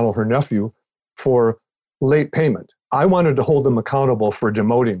McDonald, her nephew, for late payment. I wanted to hold them accountable for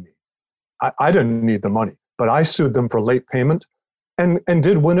demoting me. I didn't need the money, but I sued them for late payment and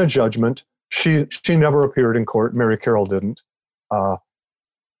did win a judgment. She never appeared in court. Mary Carroll didn't.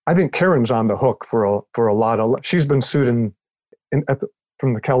 I think Karen's on the hook for a lot of. She's been sued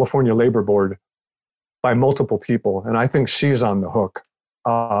from the California Labor Board by multiple people, and I think she's on the hook.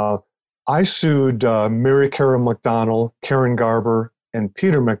 I sued Mary Carroll McDonald, Karen Garber, and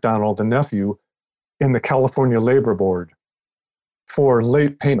Peter McDonald, the nephew, in the California Labor Board for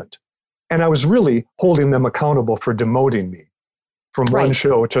late payment. And I was really holding them accountable for demoting me from one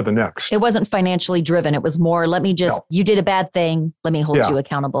show to the next. It wasn't financially driven. It was more, you did a bad thing. Let me hold you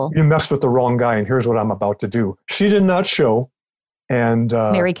accountable. You messed with the wrong guy, and here's what I'm about to do. She did not show. And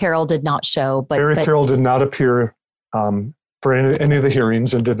Mary Carroll did not show. But Carroll did not appear for any of the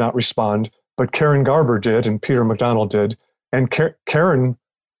hearings and did not respond. But Karen Garber did, and Peter McDonald did. And Karen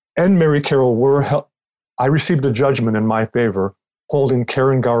and Mary Carroll I received a judgment in my favor, holding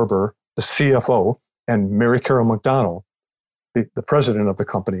Karen Garber, the CFO, and Mary Carroll McDonald, the president of the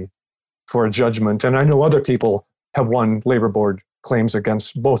company, for a judgment. And I know other people have won labor board claims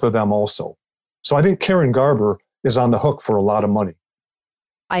against both of them also. So I think Karen Garber is on the hook for a lot of money.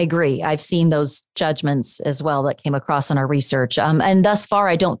 I agree. I've seen those judgments as well that came across in our research. And thus far,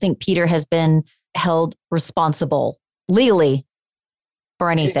 I don't think Peter has been held responsible legally for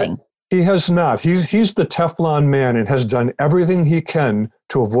anything. He has not. He's the Teflon man and has done everything he can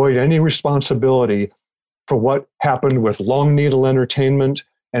to avoid any responsibility for what happened with Long Needle Entertainment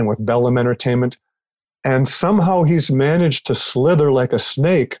and with Bellum Entertainment. And somehow he's managed to slither like a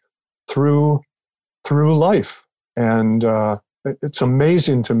snake through life. And it's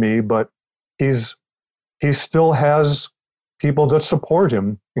amazing to me, but he still has people that support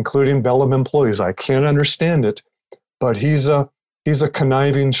him, including Bellum employees. I can't understand it, but he's a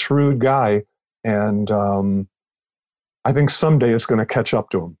conniving, shrewd guy, and I think someday it's going to catch up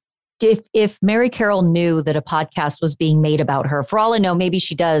to him. If Mary Carroll knew that a podcast was being made about her, for all I know, maybe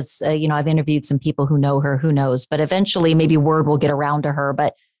she does. I've interviewed some people who know her, who knows, but eventually maybe word will get around to her.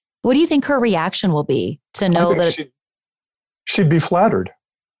 But what do you think her reaction will be to know that? She'd be flattered.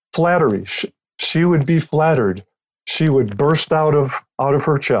 Flattery. She would be flattered. She would burst out of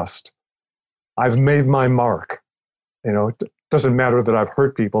her chest. I've made my mark. It doesn't matter that I've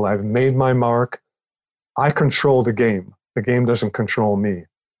hurt people. I've made my mark. I control the game. The game doesn't control me.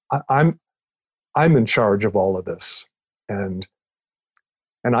 I'm in charge of all of this, and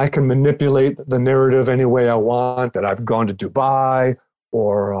I can manipulate the narrative any way I want. That I've gone to Dubai,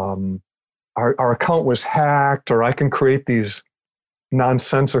 or our account was hacked, or I can create these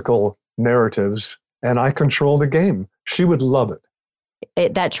nonsensical narratives, and I control the game. She would love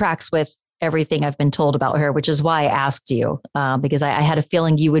it. That tracks with everything I've been told about her, which is why I asked you, because I had a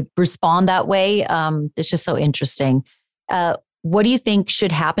feeling you would respond that way. It's just so interesting. What do you think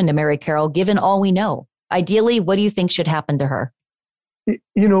should happen to Mary Carroll, given all we know? Ideally, what do you think should happen to her?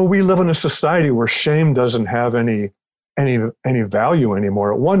 We live in a society where shame doesn't have any value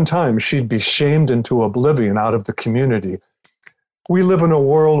anymore. At one time, she'd be shamed into oblivion out of the community. We live in a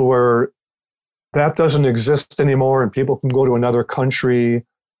world where that doesn't exist anymore, and people can go to another country.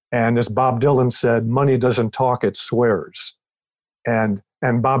 And as Bob Dylan said, money doesn't talk, it swears. And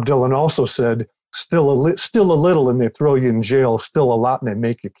Bob Dylan also said, still a little and they throw you in jail, still a lot and they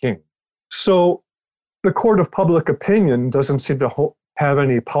make you king. So the court of public opinion doesn't seem to have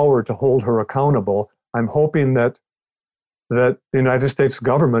any power to hold her accountable. I'm hoping that the United States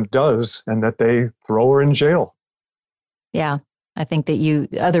government does, and that they throw her in jail. Yeah, I think that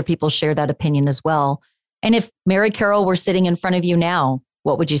other people share that opinion as well. And if Mary Carroll were sitting in front of you now,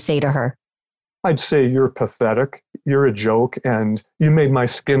 what would you say to her? I'd say, you're pathetic, you're a joke, and you made my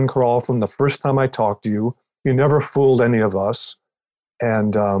skin crawl from the first time I talked to you. You never fooled any of us.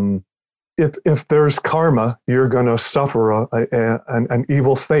 And if there's karma, you're going to suffer an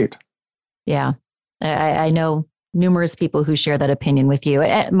evil fate. Yeah, I know numerous people who share that opinion with you,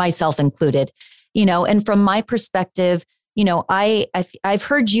 myself included. And from my perspective, I've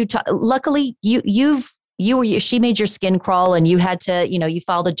heard you talk. Luckily, she made your skin crawl, and you had to, you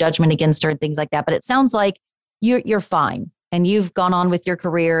filed a judgment against her and things like that. But it sounds like you're fine, and you've gone on with your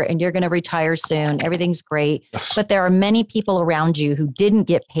career, and you're going to retire soon. Everything's great. Yes. But there are many people around you who didn't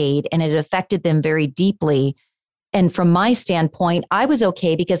get paid, and it affected them very deeply. And from my standpoint, I was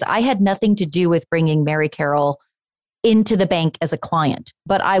okay because I had nothing to do with bringing Mary Carroll into the bank as a client,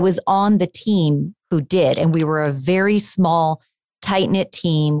 but I was on the team who did. And we were a very small, tight-knit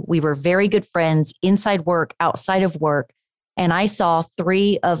team. We were very good friends inside work, outside of work. And I saw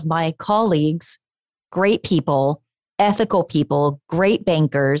 3 of my colleagues, great people, ethical people, great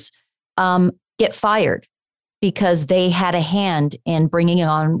bankers, get fired because they had a hand in bringing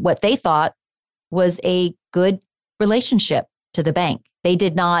on what they thought was a good relationship to the bank.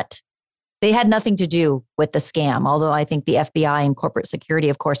 They had nothing to do with the scam, although I think the FBI and corporate security,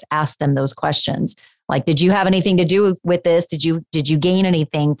 of course, asked them those questions. Like, did you have anything to do with this? Did you gain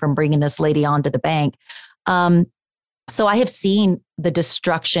anything from bringing this lady onto the bank? So I have seen the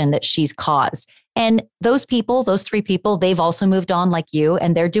destruction that she's caused. And those 3 people, they've also moved on like you,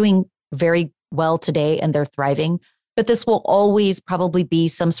 and they're doing very well today and they're thriving. But this will always probably be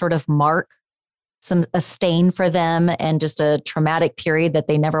some sort of mark, a stain for them, and just a traumatic period that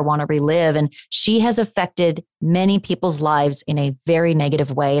they never want to relive. And she has affected many people's lives in a very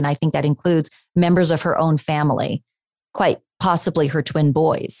negative way. And I think that includes members of her own family, quite possibly her twin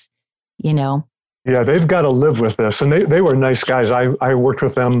boys, Yeah, they've got to live with this. And they were nice guys. I worked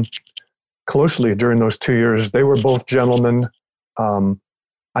with them closely during those 2 years. They were both gentlemen.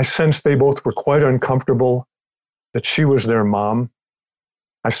 I sensed they both were quite uncomfortable that she was their mom.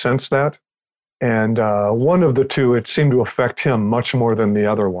 I sensed that. And one of the two, it seemed to affect him much more than the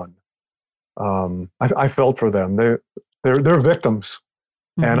other one. I felt for them. They're victims.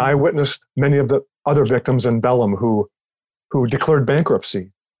 Mm-hmm. And I witnessed many of the other victims in Bellum who declared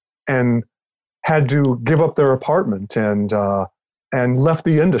bankruptcy and had to give up their apartment and left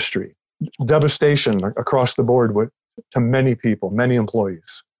the industry. Devastation across the board to many people, many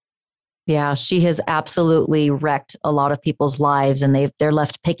employees. Yeah, she has absolutely wrecked a lot of people's lives, and they're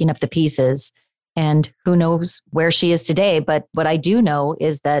left picking up the pieces. And who knows where she is today. But what I do know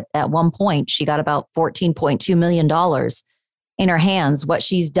is that at one point she got about $14.2 million in her hands. What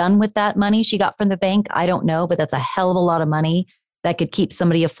she's done with that money she got from the bank, I don't know, but that's a hell of a lot of money that could keep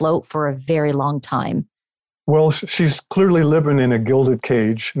somebody afloat for a very long time. Well, she's clearly living in a gilded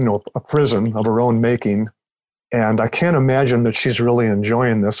cage, a prison of her own making. And I can't imagine that she's really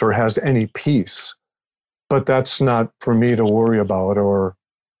enjoying this or has any peace. But that's not for me to worry about or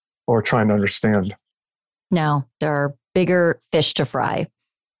trying to understand. No, there are bigger fish to fry.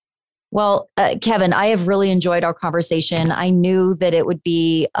 Well, Kevin, I have really enjoyed our conversation. I knew that it would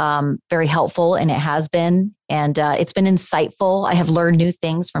be very helpful, and it has been. And it's been insightful. I have learned new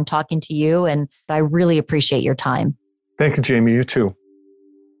things from talking to you, and I really appreciate your time. Thank you, Jamie. You too.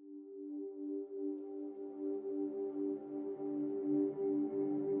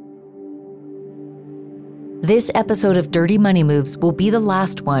 This episode of Dirty Money Moves will be the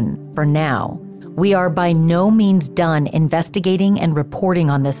last one for now. We are by no means done investigating and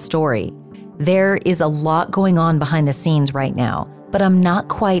reporting on this story. There is a lot going on behind the scenes right now, but I'm not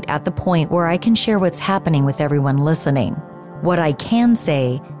quite at the point where I can share what's happening with everyone listening. What I can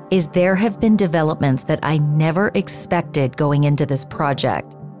say is there have been developments that I never expected going into this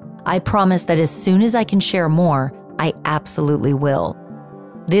project. I promise that as soon as I can share more, I absolutely will.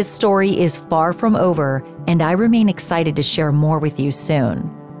 This story is far from over, and I remain excited to share more with you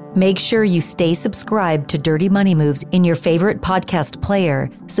soon. Make sure you stay subscribed to Dirty Money Moves in your favorite podcast player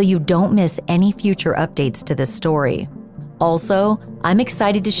so you don't miss any future updates to this story. Also, I'm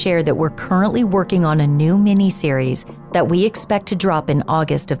excited to share that we're currently working on a new mini-series that we expect to drop in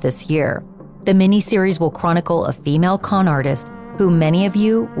August of this year. The mini-series will chronicle a female con artist who many of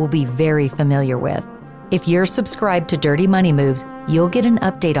you will be very familiar with. If you're subscribed to Dirty Money Moves, you'll get an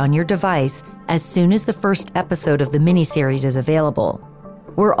update on your device as soon as the first episode of the miniseries is available.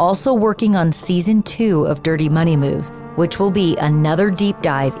 We're also working on Season 2 of Dirty Money Moves, which will be another deep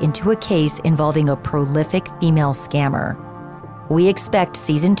dive into a case involving a prolific female scammer. We expect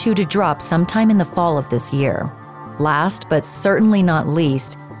Season 2 to drop sometime in the fall of this year. Last, but certainly not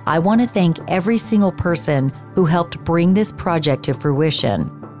least, I want to thank every single person who helped bring this project to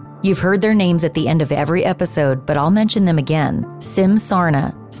fruition. You've heard their names at the end of every episode, but I'll mention them again. Sim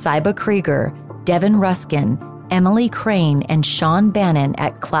Sarna, Saiba Krieger, Devin Ruskin, Emily Crane, and Sean Bannon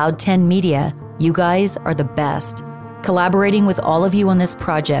at Cloud 10 Media. You guys are the best. Collaborating with all of you on this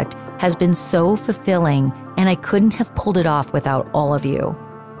project has been so fulfilling, and I couldn't have pulled it off without all of you.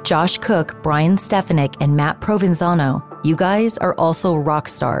 Josh Cook, Brian Stefanik, and Matt Provenzano, you guys are also rock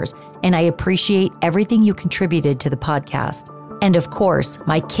stars, and I appreciate everything you contributed to the podcast. And of course,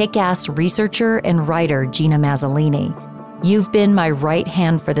 my kick-ass researcher and writer, Gina Mazzolini. You've been my right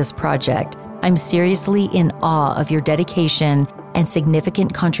hand for this project. I'm seriously in awe of your dedication and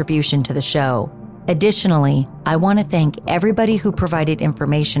significant contribution to the show. Additionally, I want to thank everybody who provided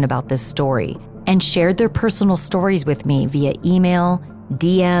information about this story and shared their personal stories with me via email,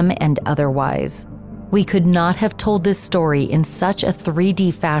 DM, and otherwise. We could not have told this story in such a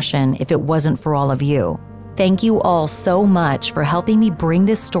 3D fashion if it wasn't for all of you. Thank you all so much for helping me bring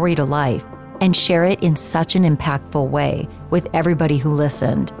this story to life and share it in such an impactful way with everybody who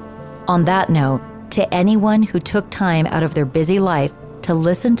listened. On that note, to anyone who took time out of their busy life to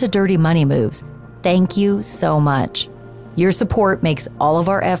listen to Dirty Money Moves, thank you so much. Your support makes all of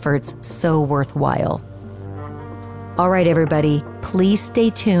our efforts so worthwhile. All right, everybody, please stay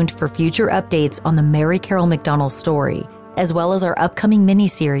tuned for future updates on the Mary Carol McDonald story, as well as our upcoming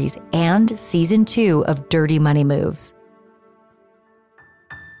miniseries and Season 2 of Dirty Money Moves.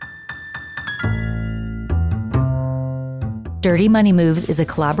 Dirty Money Moves is a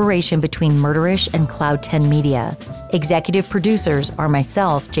collaboration between Murderish and Cloud 10 Media. Executive producers are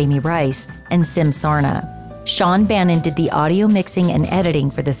myself, Jamie Rice, and Sim Sarna. Sean Bannon did the audio mixing and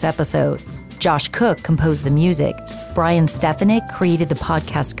editing for this episode. Josh Cook composed the music. Brian Stefanik created the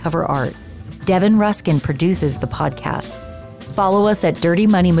podcast cover art. Devin Ruskin produces the podcast. Follow us at Dirty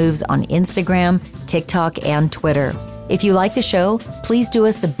Money Moves on Instagram, TikTok, and Twitter. If you like the show, please do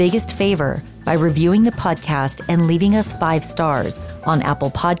us the biggest favor by reviewing the podcast and leaving us 5 stars on Apple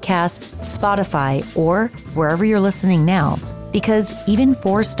Podcasts, Spotify, or wherever you're listening now, because even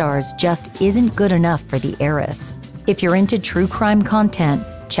 4 stars just isn't good enough for the heiress. If you're into true crime content,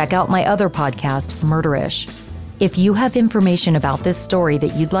 check out my other podcast, Murderish. If you have information about this story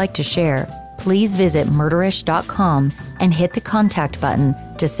that you'd like to share, please visit murderish.com and hit the contact button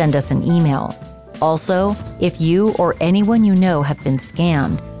to send us an email. Also, if you or anyone you know have been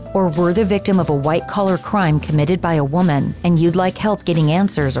scammed or were the victim of a white-collar crime committed by a woman and you'd like help getting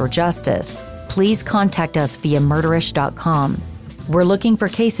answers or justice, please contact us via murderish.com. We're looking for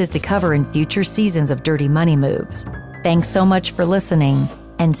cases to cover in future seasons of Dirty Money Moves. Thanks so much for listening,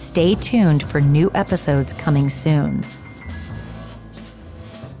 and stay tuned for new episodes coming soon.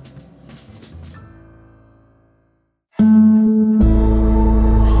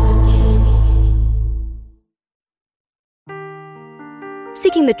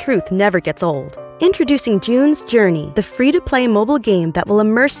 Seeking the truth never gets old. Introducing June's Journey, the free-to-play mobile game that will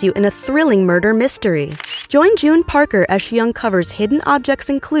immerse you in a thrilling murder mystery. Join June Parker as she uncovers hidden objects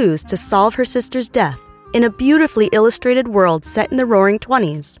and clues to solve her sister's death in a beautifully illustrated world set in the Roaring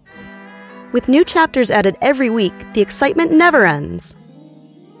 '20s. With new chapters added every week, the excitement never ends.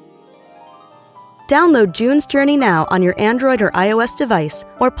 Download June's Journey now on your Android or iOS device,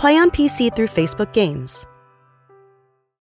 or play on PC through Facebook Games.